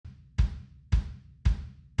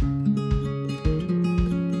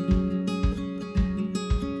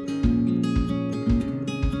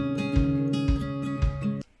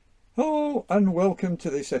Hello and welcome to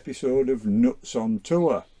this episode of Nuts on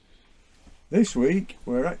Tour. This week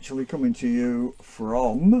we're actually coming to you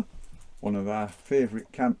from one of our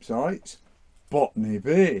favourite campsites, Botany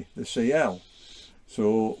Bay, the CL.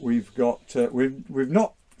 So we've got we've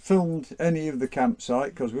not filmed any of the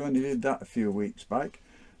campsite because we only did that a few weeks back,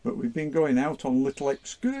 but we've been going out on little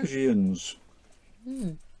excursions.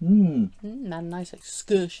 A nice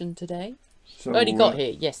excursion today. So, We only got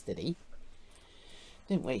here yesterday,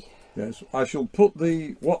 didn't we? Yes, I shall put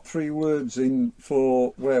the what three words in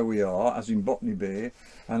for where we are, as in Botany Bay,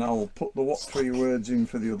 and I'll put the what three words in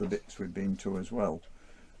for the other bits we've been to as well.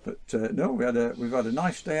 But no, we've had a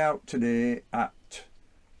nice day out today at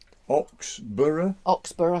Oxburgh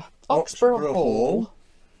Hall.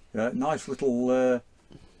 Yeah, nice little.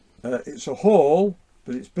 It's a hall,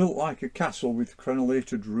 but it's built like a castle with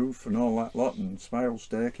crenellated roof and all that lot, and spiral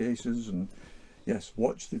staircases and. Yes,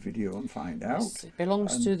 watch the video and find out. Yes, it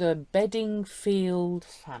belongs to the Beddingfield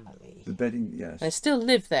family. The Bedding, yes. They still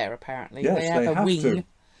live there, apparently. Yes, they have a wing. To.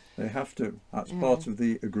 They have to. That's part of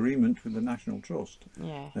the agreement with the National Trust.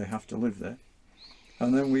 Yeah. They have to live there.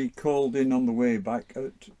 And then we called in on the way back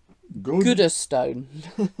at Gooderstone.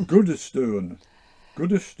 Gooderstone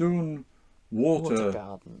Water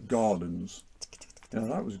Gardens. Gardens. Yeah,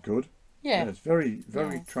 that was good. Yeah. It's very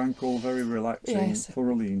tranquil, very relaxing. Yes.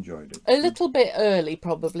 Thoroughly enjoyed it. A little bit early,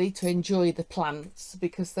 probably, to enjoy the plants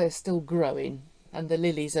because they're still growing and the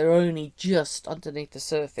lilies are only just underneath the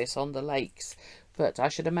surface on the lakes. But I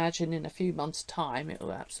should imagine in a few months' time it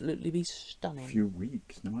will absolutely be stunning. A few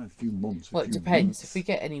weeks, no, a few months. Well, it depends. If we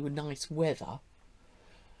get any nice weather,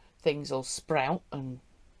 things will sprout and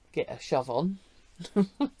get a shove on.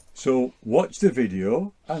 So watch the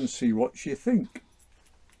video and see what you think.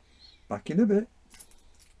 Back in a bit.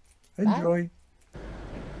 Enjoy.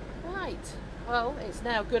 Right, well, it's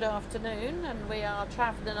now good afternoon and we are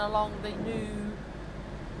travelling along the new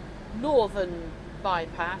northern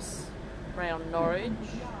bypass around Norwich,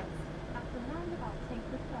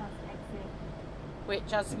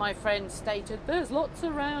 which, as my friend stated, there's lots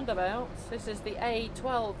of roundabouts. This is the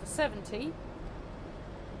A1270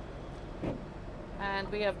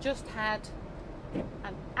 and we have just had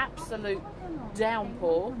an absolute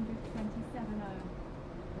downpour.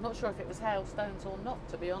 I'm not sure if it was hailstones or not,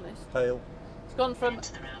 to be honest. Hail. It's gone from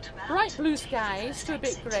bright blue skies to a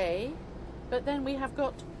bit grey, but then we have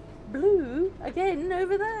got blue again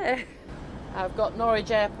over there. I've got Norwich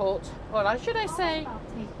Airport, well, should I say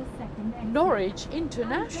Norwich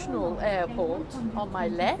International Airport on my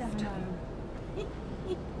left.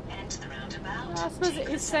 I suppose it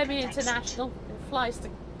is semi-international.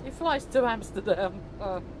 It flies to Amsterdam.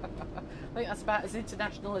 I think that's about as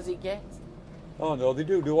international as it gets. Oh no, they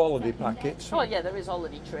do holiday packets. Oh yeah, there is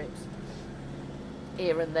holiday trips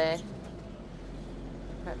here and there.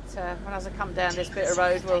 But as I come down this bit of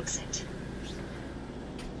road, we'll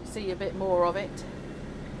see a bit more of it.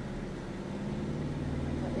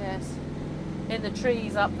 But yes, in the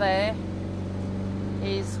trees up there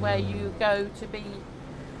is where you go to be...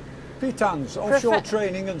 PTANS, offshore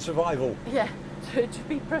training and survival. Yeah, to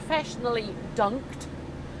be professionally dunked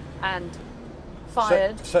and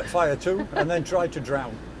fired. Set fire to and then try to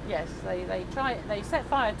drown. Yes, they set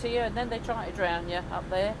fire to you and then they try to drown you up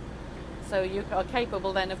there. So you are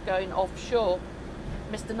capable then of going offshore.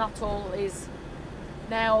 Mr. Nuttall is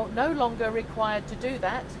now no longer required to do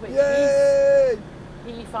that, which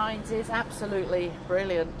he finds is absolutely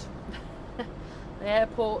brilliant. The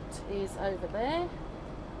airport is over there.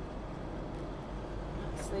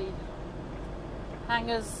 That's the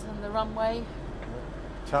hangars and the runway.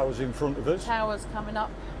 Towers in front of us. Towers coming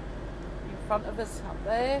up in front of us up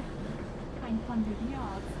there. 900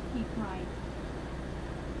 yards, keep right.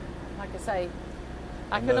 Like I say,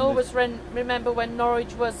 I can always remember when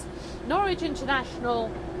Norwich was Norwich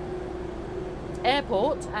International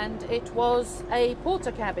Airport and it was a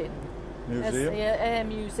porter cabin. Museum. There's the air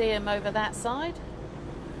museum over that side.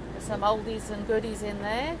 There's some oldies and goodies in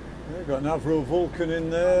there. We've got an Avro Vulcan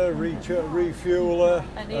in there, refueler,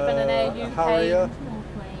 and even an Air UK, Harrier.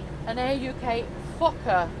 An Air UK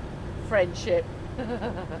Fokker friendship.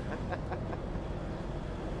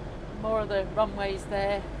 More of the runways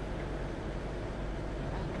there.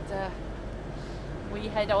 And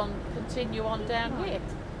we continue on down here.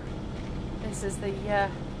 This is the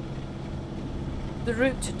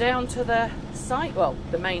route down to the site. Well,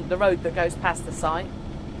 the road that goes past the site.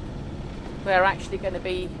 We're actually going to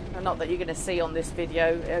be, not that you're going to see on this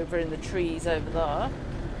video, over in the trees over there.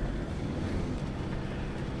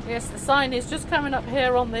 Yes, the sign is just coming up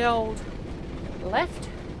here on the old left.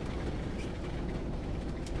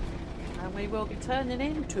 And we will be turning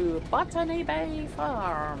into Botany Bay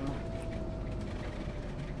Farm.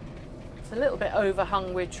 It's a little bit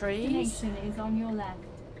overhung with trees. Destination is on your left.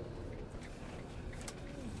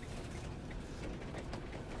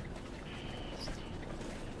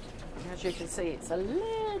 As you can see, it's a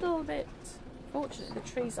little bit... Fortunately, the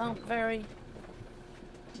trees aren't very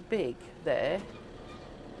big there.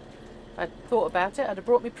 If I'd thought about it, I'd have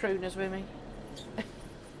brought me pruners with me. And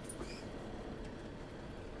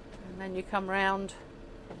then you come round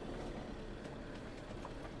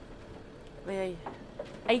the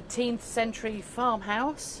 18th century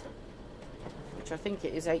farmhouse, which I think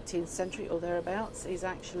it is 18th century or thereabouts, is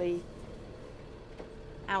actually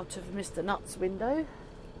out of Mr. Nutt's window,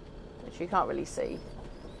 which you can't really see.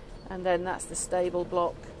 And then that's the stable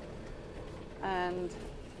block, and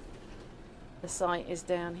the site is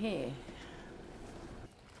down here.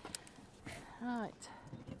 Right.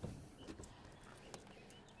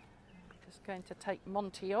 Just going to take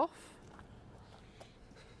Monty off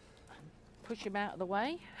and push him out of the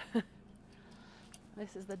way.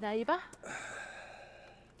 This is the neighbour.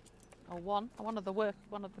 Or one of the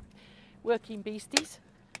working beasties,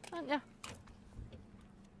 aren't you?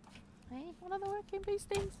 Hey, one of the working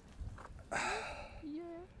beasties.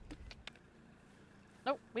 Yeah.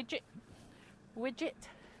 No, Widget.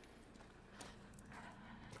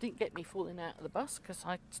 Didn't get me falling out of the bus because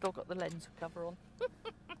I still got the lens cover on.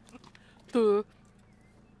 Duh.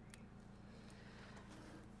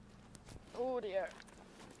 Oh dear.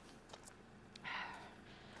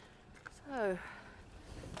 So,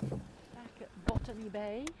 back at Botany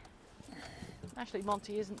Bay. Actually,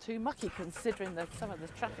 Monty isn't too mucky considering some of the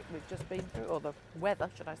traffic we've just been through, or the weather,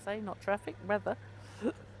 should I say, not traffic, weather.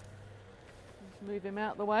 Let's move him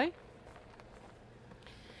out of the way.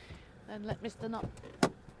 Then let Mr. Nutt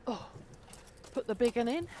put the big one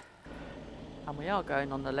in. And we are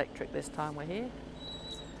going on electric this time we're here.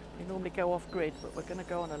 We normally go off grid, but we're going to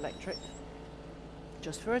go on electric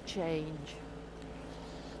just for a change.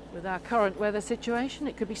 With our current weather situation,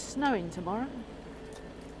 it could be snowing tomorrow.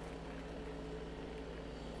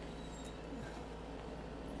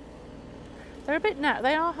 They're a bit narrow.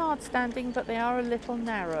 They are hard standing, but they are a little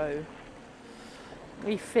narrow.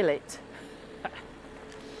 We fill it.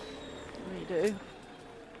 We do.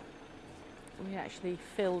 We actually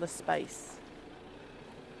fill the space.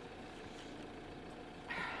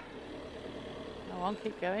 Go on,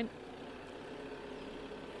 keep going.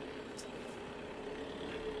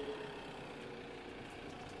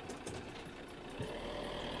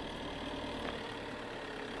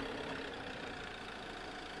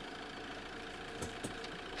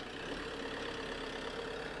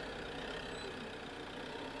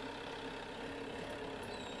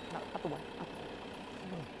 Up away, up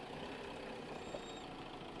away.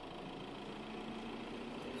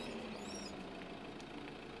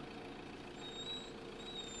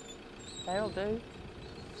 They'll do.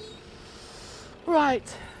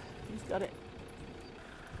 Right, he's got it.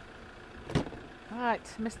 Right,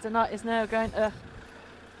 Mr. Nutt is now going to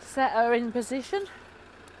set her in position.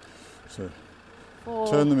 So,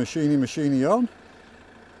 turn the machine on.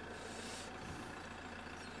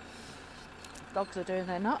 Dogs are doing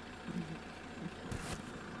their nut.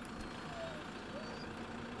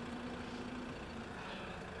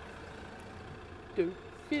 Do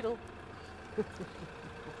fiddle.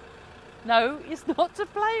 No, it's not to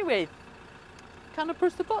play with. Can I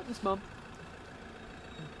press the buttons, Mum?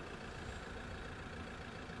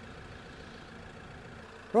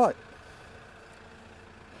 Right.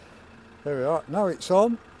 There we are. Now it's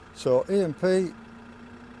on. So EMP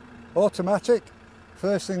automatic.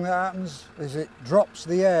 First thing that happens is it drops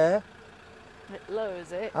the air. It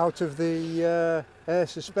lowers it. Out of the air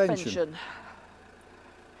suspension.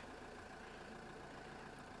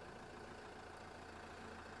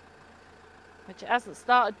 Which it hasn't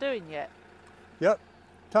started doing yet. Yep,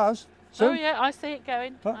 it has. Oh yeah, I see it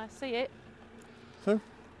going. Huh? I see it. So,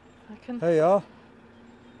 I can. there you are.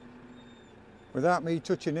 Without me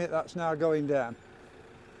touching it, that's now going down.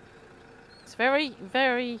 It's very,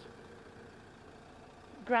 very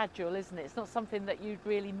gradual, isn't it? It's not something that you'd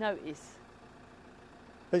really notice.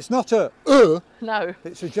 It's not a No.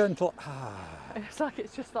 it's a gentle It's like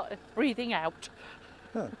it's just like breathing out.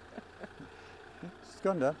 Oh. It's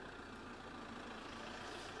gone down.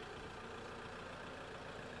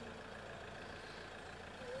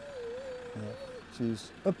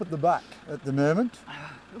 She's up at the back at the moment.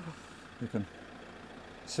 You can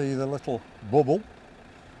see the little bubble.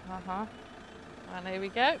 And here we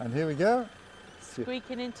go. And here we go.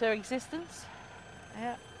 Squeaking into existence.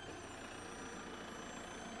 Yeah.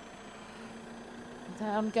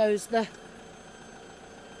 Down goes the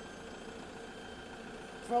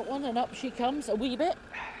front one and up she comes a wee bit.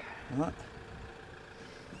 Right.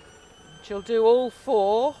 She'll do all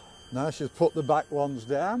 4. Now she's put the back ones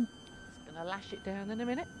down. Just going to lash it down in a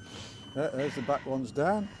minute. There's the back ones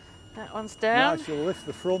down. That one's down. Now she'll lift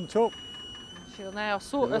the front up. She'll now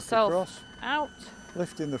sort Look herself across. out.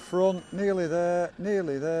 Lifting the front, nearly there,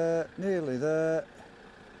 nearly there, nearly there.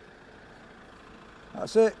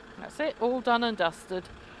 That's it. That's it, all done and dusted.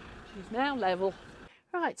 She's now level.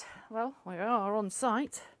 Right, well, we are on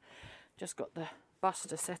site. Just got the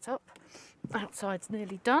buster set up. Outside's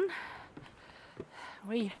nearly done.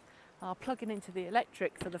 We are plugging into the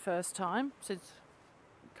electric for the first time since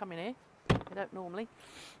coming here. We don't normally.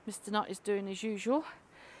 Mr. Nut is doing as usual.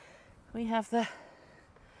 We have the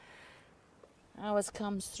ours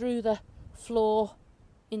comes through the floor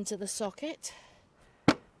into the socket.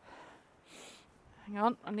 Hang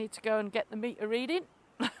on, I need to go and get the meter reading.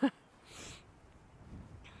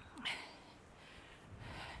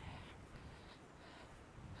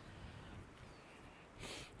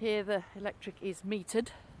 Here the electric is metered,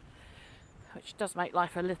 which does make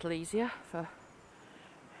life a little easier for...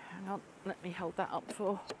 Hang on, let me hold that up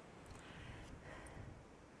for...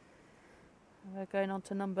 We're going on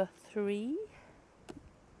to number 3,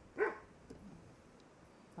 I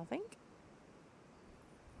think.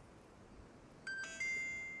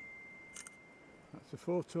 That's a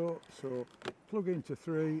photo, so plug into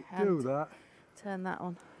 3, And do that, turn that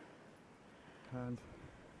on. and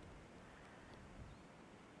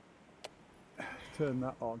turn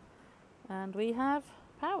that on. And we have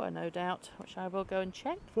power, no doubt, which I will go and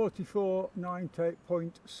check.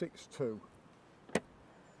 4498.62.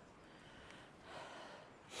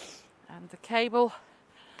 And the cable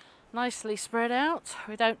nicely spread out.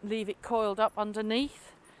 We don't leave it coiled up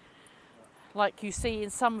underneath like you see in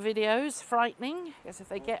some videos. Frightening, because if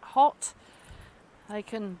they get hot they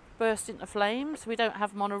can burst into flames. We don't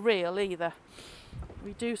have them on a reel either.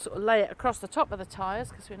 We do sort of lay it across the top of the tyres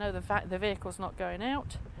because we know the vehicle's not going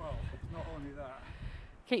out. Well, not only that,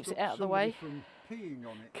 Keeps it out of the way. from peeing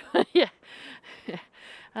on it. Yeah.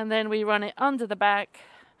 And then we run it under the back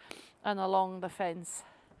and along the fence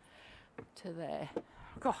to there.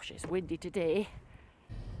 Gosh, it's windy today.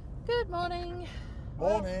 Good morning.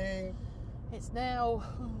 Morning. It's now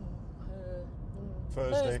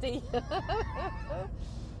Thursday. Thursday.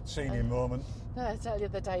 Senior moment. I tell you,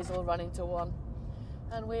 the day's all running to one.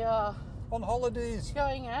 And we are On holidays.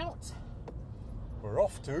 going out. We're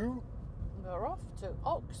off to We're off to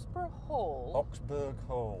Oxburgh Hall. Oxburgh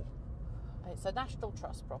Hall. It's a National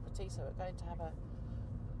Trust property, so we're going to have a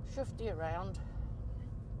shufty around.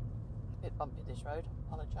 A bit bumpy this road,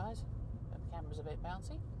 apologise. The camera's a bit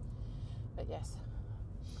bouncy. But yes,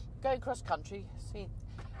 going cross country, see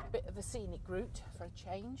a bit of a scenic route for a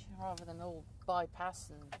change, rather than all bypass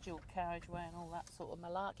and dual carriageway and all that sort of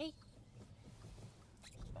malarkey.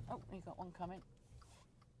 But, oh, you've got one coming.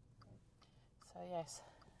 So yes.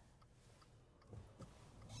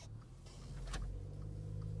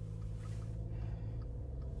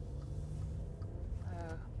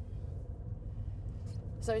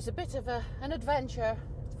 So it's a bit of an adventure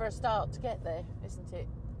for a start to get there, isn't it?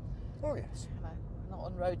 Oh yes. You know, not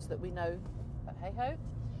on roads that we know, but hey ho.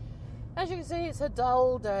 As you can see, it's a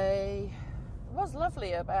dull day. It was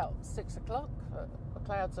lovely about 6 o'clock. The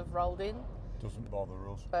clouds have rolled in, Doesn't bother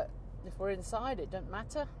us. but if we're inside, it don't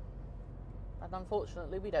matter. And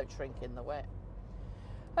unfortunately, we don't shrink in the wet.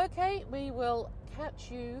 Okay, we will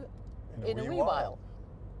catch you in a wee while.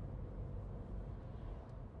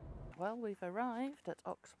 Well, we've arrived at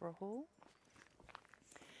Oxburgh Hall,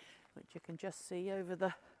 which you can just see over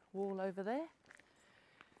the wall over there.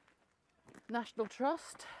 National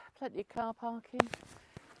Trust, plenty of car parking,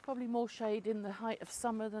 probably more shade in the height of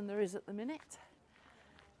summer than there is at the minute.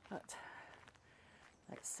 But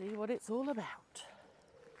let's see what it's all about.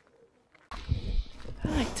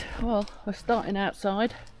 Right, well, we're starting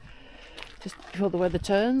outside just before the weather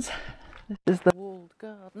turns. This is the walled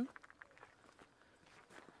garden.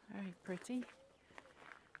 Very pretty.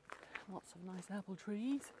 Lots of nice apple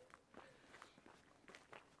trees.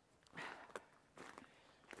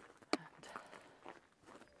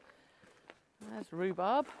 And there's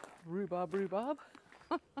rhubarb. Rhubarb.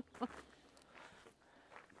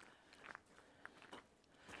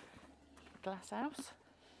 Glass house.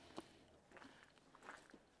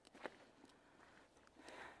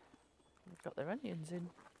 They've got their onions in.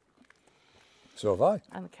 So have I.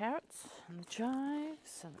 And the carrots, and the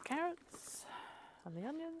chives, and the carrots, and the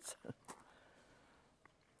onions.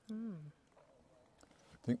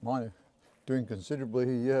 I think mine are doing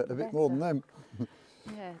considerably a bit more than them.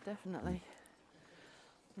 Yeah, definitely.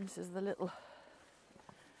 This is the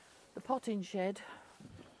potting shed,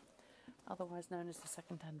 otherwise known as the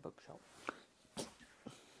second-hand bookshop.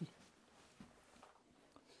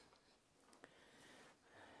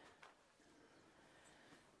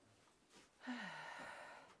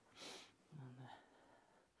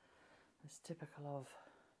 typical of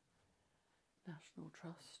National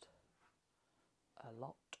Trust. A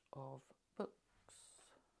lot of books.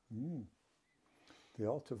 The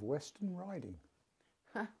art of Western riding.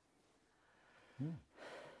 Huh. Mm.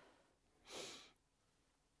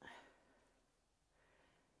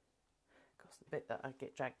 Of course, the bit that I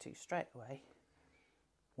get dragged to straight away.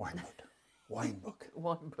 Wine book. Wine book.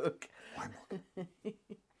 Wine book. Wine book.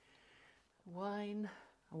 Wine,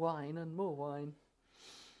 wine and more wine.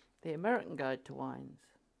 The American Guide to Wines.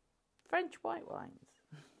 French white wines.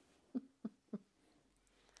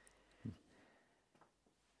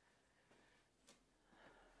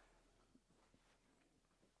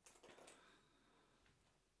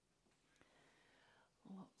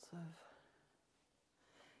 Lots of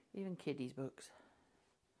even kiddies books.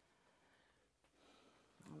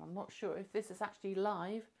 And I'm not sure if this is actually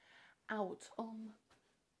live out on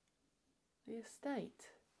the estate.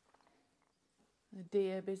 The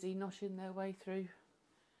deer busy noshing their way through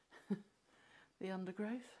the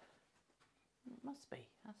undergrowth. It must be.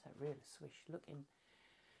 That's a real swish looking.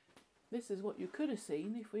 This is what you could have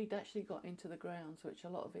seen if we'd actually got into the grounds, which a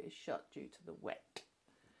lot of it is shut due to the wet.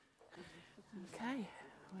 Okay,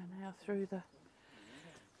 we're now through the,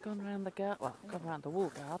 gone around the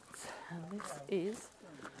wall gardens, and this is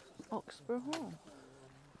Oxburgh Hall.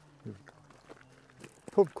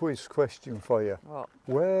 Pub quiz question for you. What?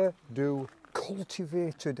 Where do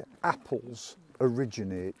cultivated apples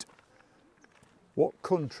originate? What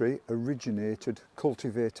country originated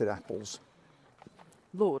cultivated apples?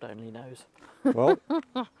 Lord only knows. Well,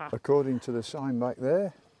 according to the sign back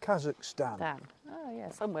there, Kazakhstan. Dan. Oh yeah,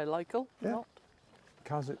 somewhere local. Yeah. Not.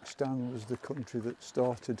 Kazakhstan was the country that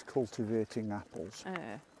started cultivating apples.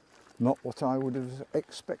 Uh, Not what I would have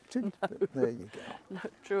expected, but there you go. no,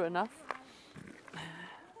 true enough.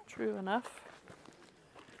 True enough.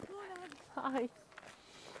 Hi.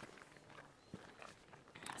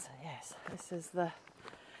 So yes, this is the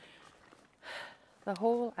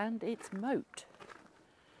hall and its moat.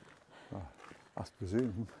 I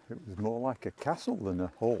presume it was more like a castle than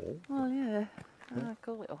a hall. Well, yeah. I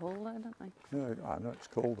call it a hall, though, don't they? Yeah, I know it's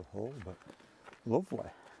called a hall, but lovely.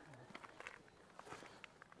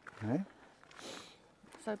 Eh?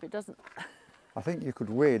 So if it doesn't. I think you could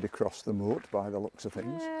wade across the moat by the looks of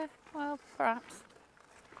things. Yeah, well, perhaps.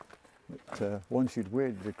 But once you'd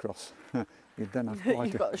waded across, you'd then have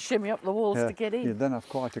You've got to shimmy up the walls to get in. You'd then have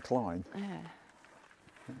quite a climb. Yeah.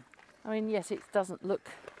 I mean, yes, it doesn't look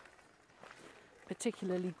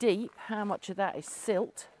particularly deep. How much of that is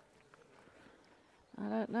silt? I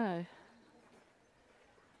don't know.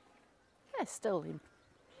 Yeah, still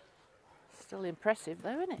impressive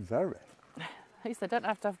though, isn't it? Very. At least they don't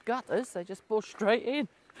have to have gutters, they just pour straight in.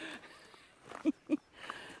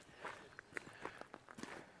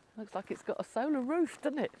 Looks like it's got a solar roof,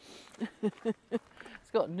 doesn't it?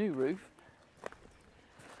 It's got a new roof.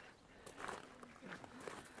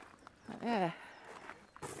 But yeah.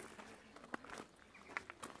 Nice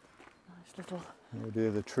little... Oh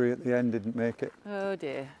dear, the tree at the end didn't make it. Oh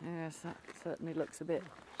dear, yes, that certainly looks a bit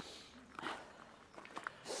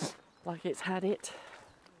like it's had it.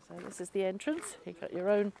 So this is the entrance. You've got your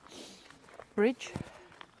own bridge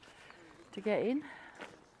to get in.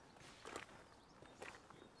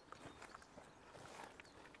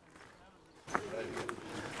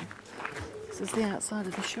 This is the outside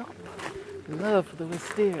of the shop. Love the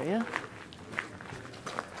wisteria.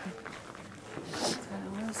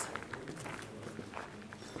 Towers.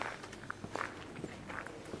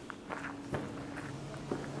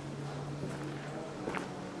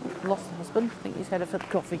 Lost the husband. I think he's headed for the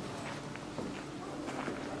coffee.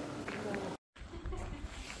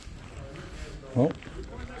 Well,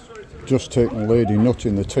 just taken Lady Nut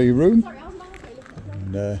in the tea room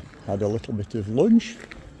and had a little bit of lunch.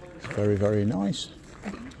 It's very, very nice.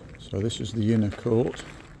 So this is the inner court.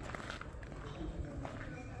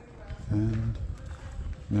 And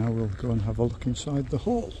now we'll go and have a look inside the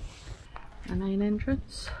hall. The main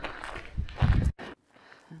entrance. And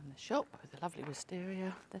the shop with the lovely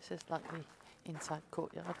wisteria. This is like the inside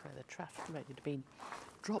courtyard where the traffic would have been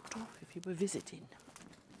dropped off if you were visiting.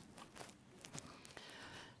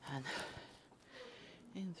 And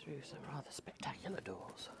in through some rather spectacular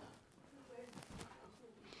doors.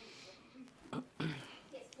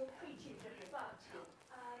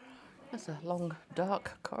 That's a long,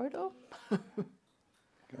 dark corridor.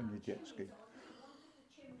 Can you jet ski?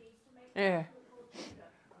 Yeah.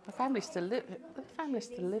 The family still live. The family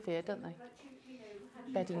still live here, don't they?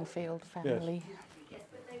 Beddingfield family. Yes.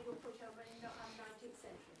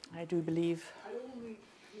 I do believe.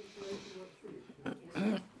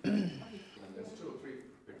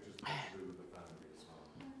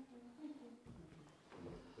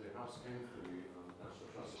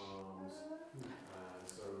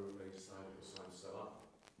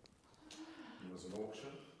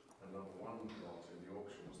 one lot in the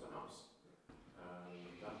auction was the house.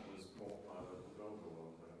 That was bought by the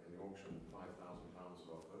local in the auction, £5,000 was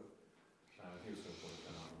offered. He was going to put it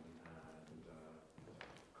down and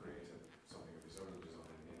create something of his own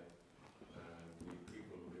design here. The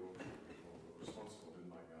people in the auction, people who were responsible,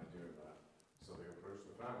 didn't like the idea of that. So they approached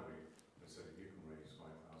the family and said, if you can raise £5,000,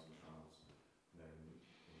 then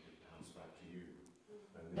we'll give the house back to you.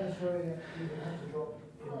 And that's where you have to drop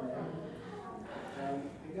in there.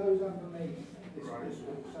 It goes underneath this wall,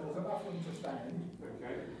 so there's enough room to stand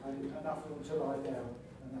and enough room to lie down,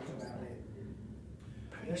 and that's about it.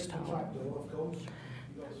 There's the trapdoor, of course.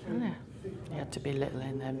 Yeah. You had to be little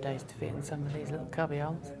in them days to fit in some of these little cubby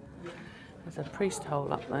holes. There's a priest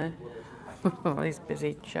hole up there. He's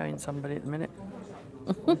busy showing somebody at the minute.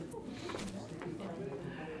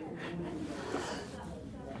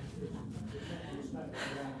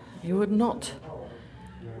 You would not.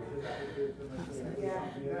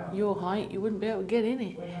 Your height, you wouldn't be able to get in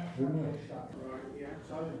it. So, in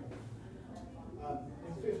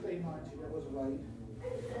 1590 there was a raid.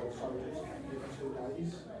 Soldiers came here for 2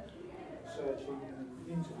 days, searching and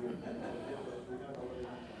interviewing people. We don't know what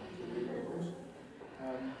they was.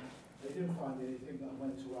 They didn't find anything that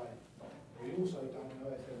went away. We also don't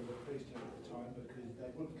know if there was a priest here at the time because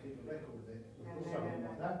they wouldn't keep a record of it. Something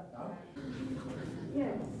like that, no?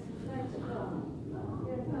 Yes, 8 o'clock.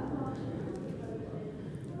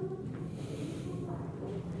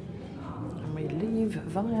 And we leave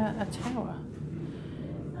via a tower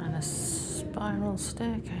and a spiral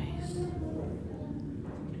staircase.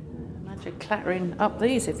 Imagine clattering up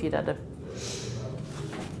these if you'd had a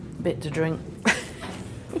bit to drink.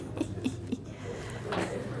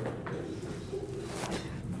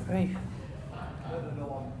 Very.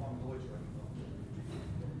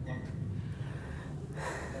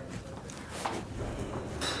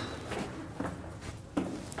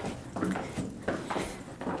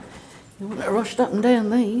 You wouldn't have rushed up and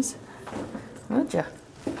down these, would you?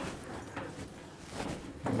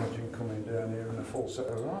 Imagine coming down here in a full set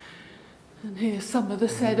of armour. And here's some of the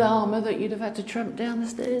said armour that you'd have had to tramp down the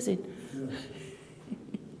stairs in.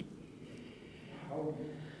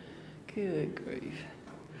 Good grief.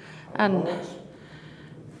 And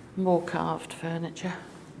more carved furniture.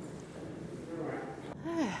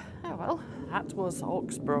 Oh well, that was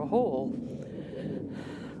Oxburgh Hall.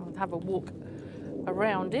 I'll have a walk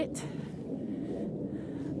around it.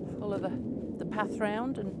 Follow the path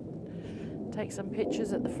round and take some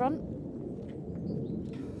pictures at the front.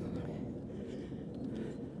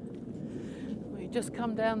 We just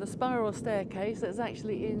come down the spiral staircase that's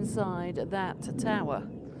actually inside that tower.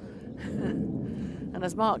 And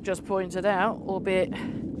as Mark just pointed out, albeit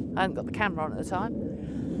I hadn't got the camera on at the time,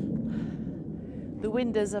 the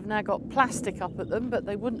windows have now got plastic up at them, but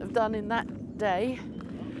they wouldn't have done in that day.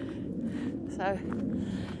 So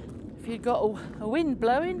if you'd got a wind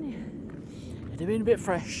blowing, it'd have been a bit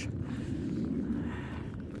fresh.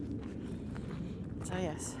 So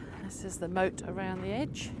yes, this is the moat around the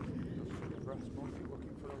edge.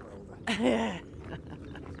 Yeah.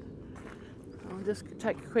 I'll just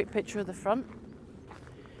take a quick picture of the front.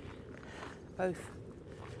 Both.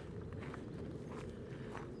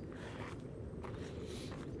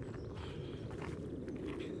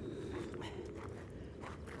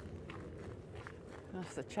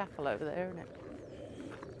 That's the chapel over there, isn't it?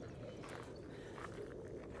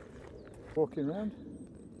 Walking around?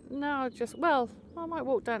 No, I might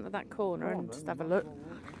walk down to that corner and just have a look.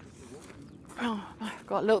 Oh, I've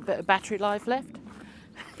got a little bit of battery life left.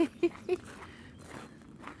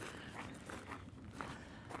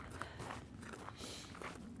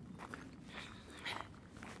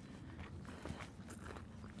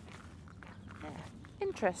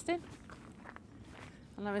 Interesting.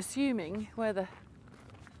 And I'm assuming where the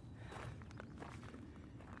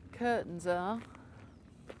curtains are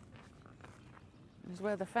is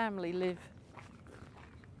where the family live.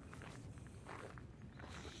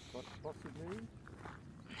 Possibly.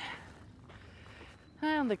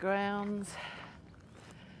 And the grounds,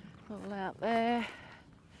 all out there.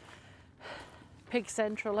 Pig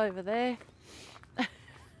Central over there. Meat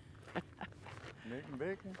and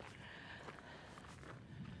bacon.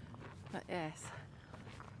 But yes.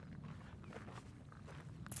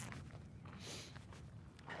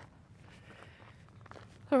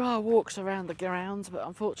 There are walks around the grounds, but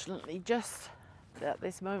unfortunately just at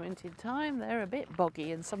this moment in time they're a bit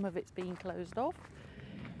boggy and some of it's been closed off.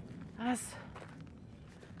 As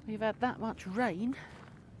we've had that much rain,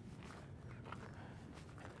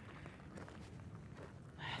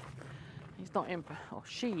 he's not or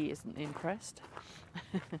she isn't impressed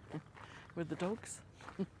with the dogs.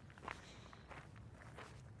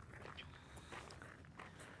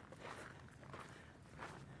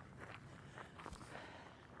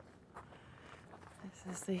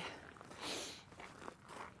 There's the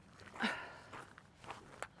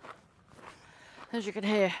as you can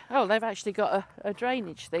hear, oh, they've actually got a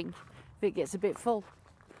drainage thing if it gets a bit full.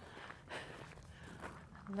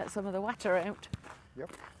 Let some of the water out.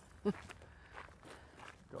 Yep. Got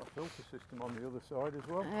a filter system on the other side as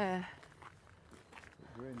well. Yeah. It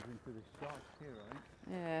drains into this side here, I think.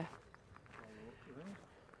 Yeah. By the looks of things.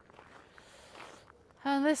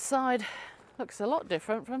 And this side looks a lot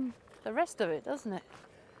different from the rest of it, doesn't it?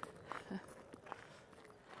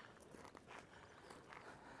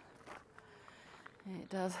 It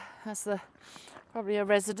does. That's probably a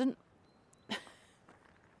resident.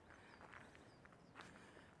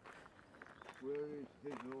 Where is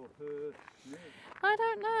his or her nest? I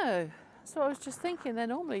don't know. That's what I was just thinking. Then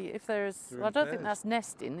normally, if there's, They're I in don't think pairs. that's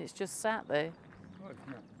nesting. It's just sat there Oh, it's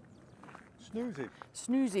not. Snoozing.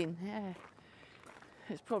 snoozing. Yeah.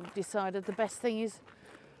 It's probably decided the best thing is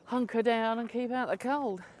hunker down and keep out the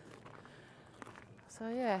cold. So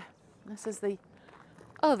yeah, this is the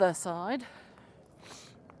other side.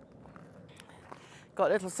 Got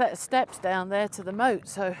a little set of steps down there to the moat,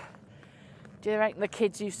 so do you reckon the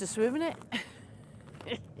kids used to swim in it?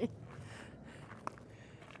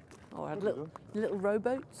 Or had little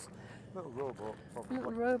rowboats? Little rowboat, probably.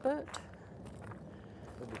 Little rowboat?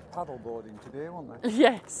 They'll be paddleboarding today, won't they?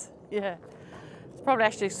 Yes, yeah. It's probably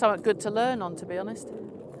actually something good to learn on, to be honest. And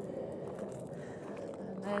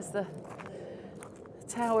there's the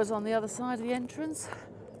towers on the other side of the entrance.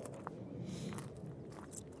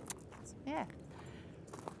 So, yeah.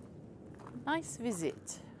 Nice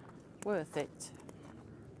visit. Worth it.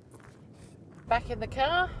 Back in the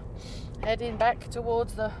car, heading back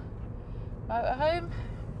towards the motorhome,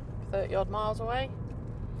 30 odd miles away.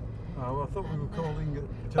 Oh, I thought we were calling it...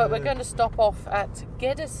 But we're going to stop off at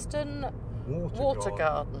Gooderstone Water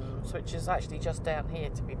Gardens. Gardens, which is actually just down here,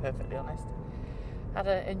 to be perfectly honest. Had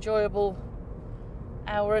an enjoyable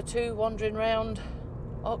hour or two wandering round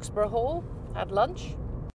Oxburgh Hall, had lunch.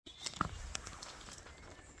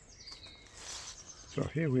 So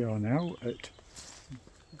here we are now at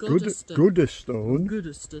Gooderstone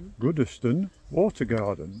Gooderstone Water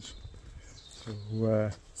Gardens. So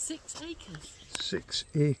 6 acres. 6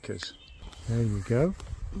 acres. There you go.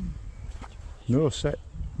 No set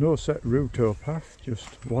route or path,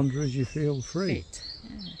 just wander as you feel free. Fit.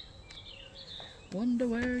 Yeah. Wander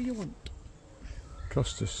where you want.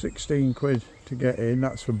 Cost us 16 quid to get in,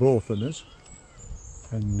 that's for both of us.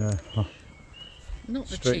 And Not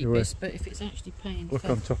the straight away. cheapest, but if it's actually paying Look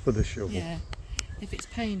for... on top of the shovel. Yeah, if it's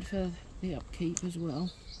paying for the upkeep as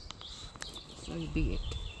well, so be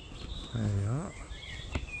it. There you are.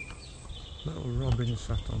 Little robin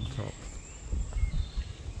sat on top.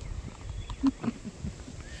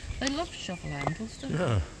 They love shovel handles, don't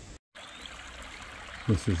Yeah.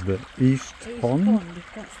 This is the East they? Pond.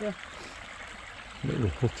 That's the... Little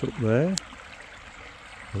hut up there.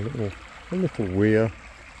 A little weir.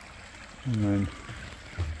 And then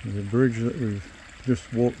there's a bridge that we've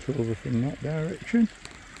just walked over from that direction.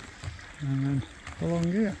 And then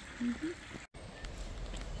along here.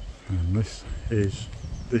 And this is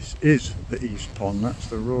the East Pond. That's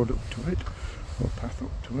the road up to it, or path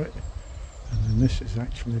up to it. And then this is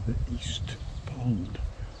actually the East Pond.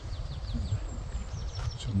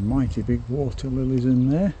 Some mighty big water lilies in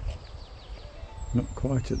there. Not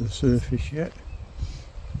quite at the surface yet.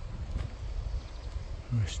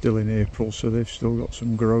 We're still in April, so they've still got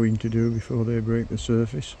some growing to do before they break the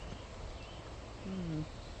surface.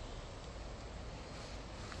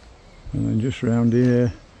 And then just round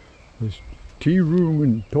here there's tea room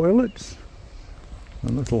and toilets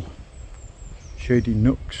and little shady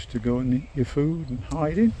nooks to go and eat your food and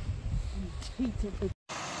hide in.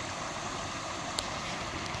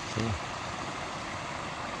 So,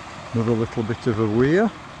 another little bit of a weir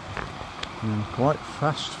and quite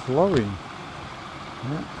fast flowing.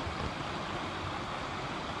 Yeah.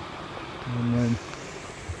 And then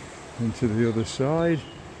into the other side.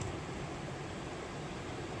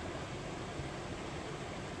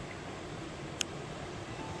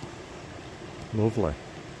 Lovely.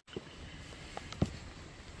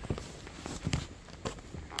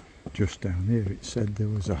 Just down here it said there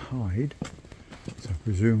was a hide, so I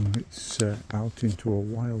presume it's out into a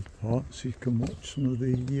wild part so you can watch some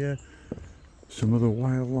of the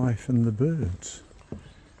wildlife and the birds.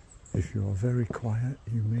 If you are very quiet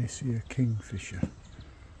you may see a kingfisher.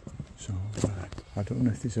 So I don't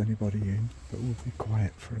know if there's anybody in, but we'll be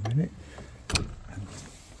quiet for a minute. And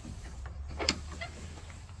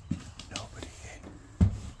nobody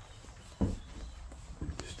in.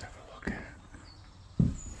 Just have a look at it.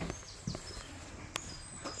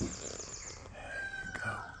 There you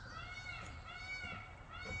go.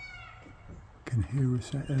 a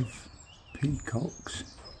set of peacocks.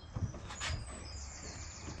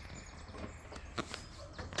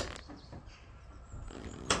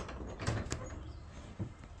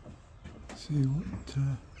 See what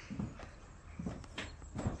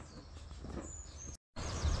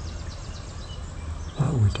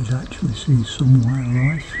oh, we did actually see some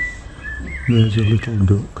wildlife. There's a little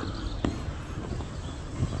duck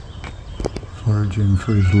foraging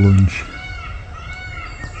for his lunch,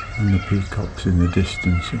 and the peacocks in the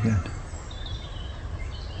distance again.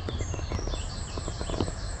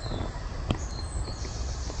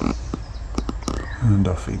 And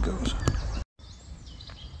off he goes.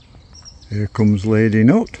 Here comes Lady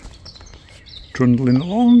Nut, trundling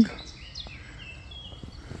along.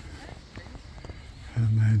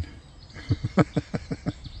 And then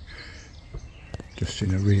just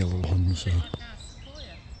in a real one, so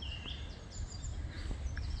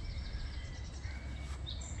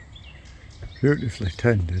beautifully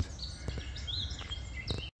tended.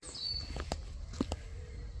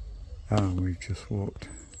 And we've just walked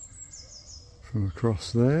from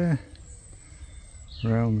across there,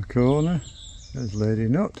 round the corner. There's Lady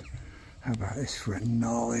Nut. How about this for a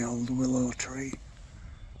gnarly old willow tree?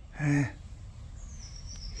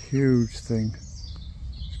 Huge thing.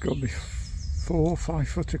 It's got to be 4 or 5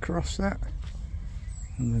 foot across that.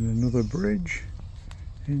 And then another bridge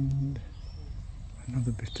and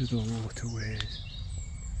another bit of the waterways.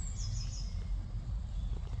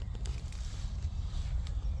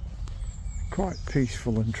 Quite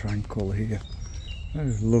peaceful and tranquil here. I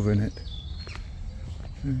was loving it.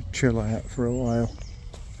 Chill out for a while.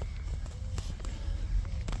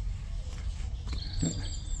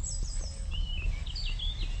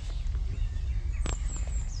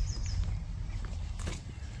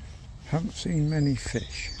 Haven't seen many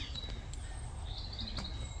fish.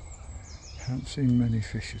 Haven't seen many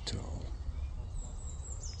fish at all.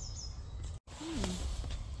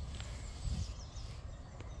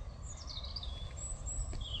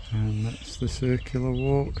 And that's the circular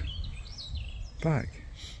walk back.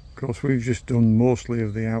 Of course, we've just done mostly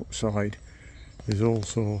of the outside. There's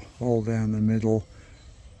also all down the middle,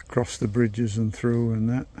 across the bridges and through and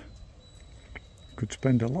that. Could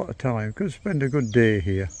spend a lot of time, could spend a good day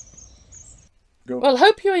here. Go. Well,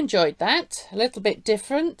 hope you enjoyed that. A little bit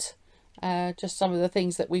different. Just some of the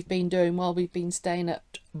things that we've been doing while we've been staying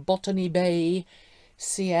at Botany Bay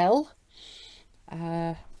CL.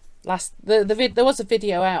 There was a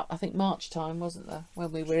video out, I think March time, wasn't there,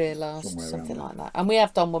 when we were here last, something like that. And we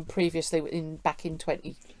have done one previously back in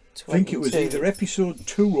 2022. I think it was either episode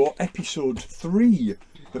 2 or episode 3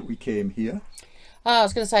 that we came here. I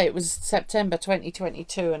was going to say it was September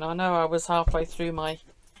 2022, and I know I was halfway through my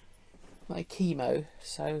chemo,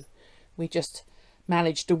 so we just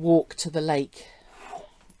managed to walk to the lake.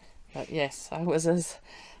 But yes, I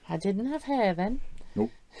didn't have hair then.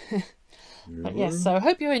 Nope. But yes, so I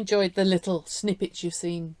hope you enjoyed the little snippets you've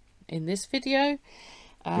seen in this video.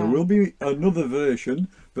 There will be another version,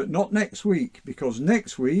 but not next week, because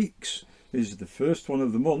next week's is the first one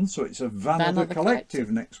of the month, so it's a Van of the Collective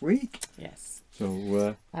next week. Yes.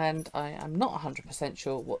 So and I am not 100%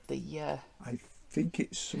 sure what the I think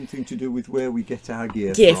it's something to do with where we get our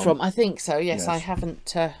gear from. I think so. Yes. I haven't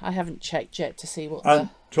checked yet to see what. And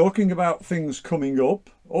talking about things coming up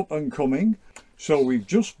and coming, so we've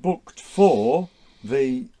just booked for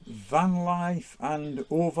the Van Life and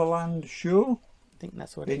Overland show. I think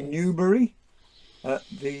that's what it is. In Newbury at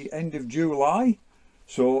the end of July.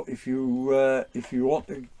 So if you want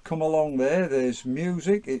to come along there, there's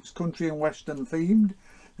music. It's country and western themed.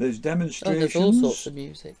 There's demonstrations. There's all sorts of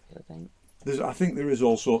music, I think. I think there is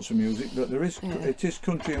all sorts of music, but there is. Yeah. It is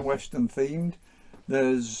country and western themed.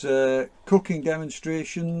 There's cooking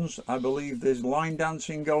demonstrations. I believe there's line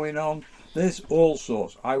dancing going on. There's all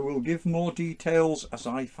sorts. I will give more details as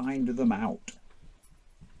I find them out.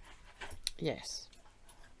 Yes.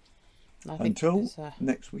 Until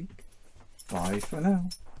next week. Bye for now.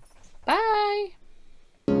 Bye.